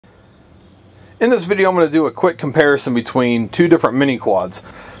In this video I'm going to do a quick comparison between two different mini quads.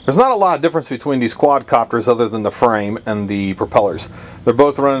 There's not a lot of difference between these quadcopters other than the frame and the propellers. They're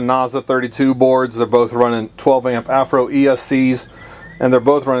both running NASA 32 boards, they're both running 12 amp Afro ESCs, and they're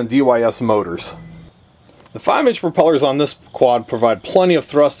both running DYS motors. The 5-inch propellers on this quad provide plenty of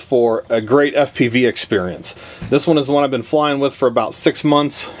thrust for a great FPV experience. This one is the one I've been flying with for about 6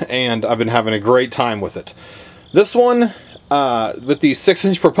 months, and I've been having a great time with it. This one, with these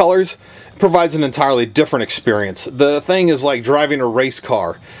 6-inch propellers, provides an entirely different experience. The thing is like driving a race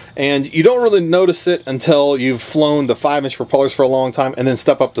car, and you don't really notice it until you've flown the 5-inch propellers for a long time and then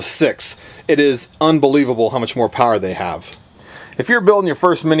step up to 6. It is unbelievable how much more power they have. If you're building your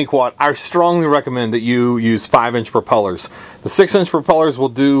first mini quad, I strongly recommend that you use 5-inch propellers. The 6-inch propellers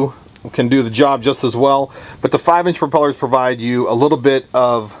can do the job just as well, but the 5-inch propellers provide you a little bit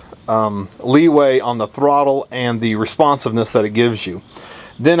of leeway on the throttle and the responsiveness that it gives you.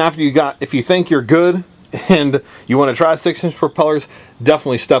 Then if you think you're good and you want to try 6-inch propellers,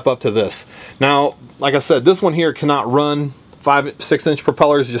 definitely step up to this. Now, like I said, this one here cannot run 6-inch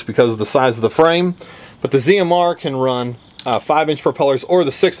propellers just because of the size of the frame, but the ZMR can run 5-inch propellers or the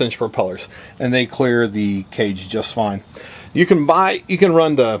 6-inch propellers, and they clear the cage just fine. You can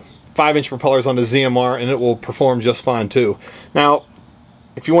run the 5-inch propellers on the ZMR and it will perform just fine too. Now,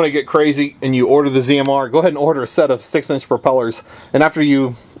 if you want to get crazy and you order the ZMR, go ahead and order a set of 6-inch propellers, and after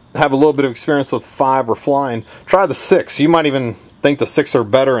you have a little bit of experience with 5 or flying, try the 6. You might even think the 6 are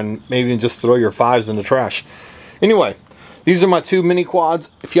better and maybe just throw your 5s in the trash. Anyway, these are my two mini quads.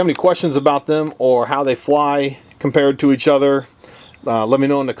 If you have any questions about them or how they fly compared to each other, let me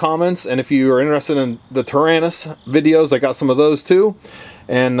know in the comments. And if you are interested in the Tyrannus videos, I got some of those too.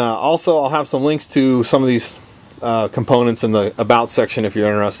 And also I'll have some links to some of these components in the About section if you're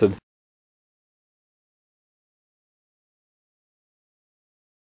interested.